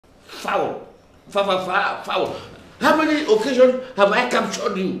foul. Foul. How many occasions have I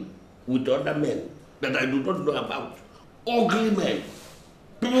captured you with other men that I do not know about? Ugly men.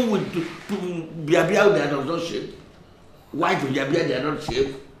 People with biabia they are not shaved. White biabia they are not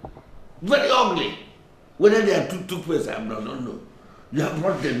shaved. Very ugly. Whether they are toothpaste, I don't know. You have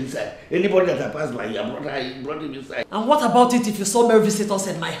brought them inside. Anybody that has passed by, you have brought him inside. And what about it if you saw male visitors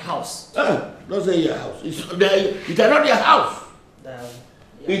at my house? Don't say your house. It is not your house.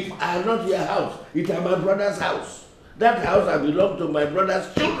 It is not your house. It is my brother's house. That house I belong to my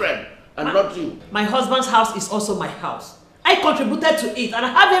brother's children and not you. My husband's house is also my house. I contributed to it and I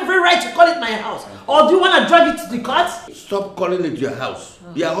have every right to call it my house. Or do you want to drag it to the court? Stop calling it your house.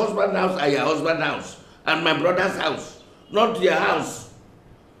 Your husband's house and your husband's house. And my brother's house. Not your house.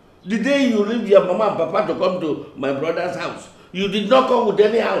 The day you leave your mama and papa to come to my brother's house, you did not come with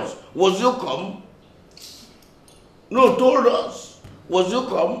any house. Was you come? No, told us. Was you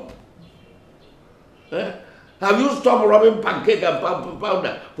come? Have you stopped robbing pancake and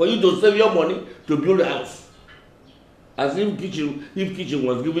powder for you to save your money to build a house? As if kitchen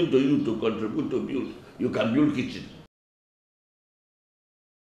was given to you to contribute to build, you can build kitchen.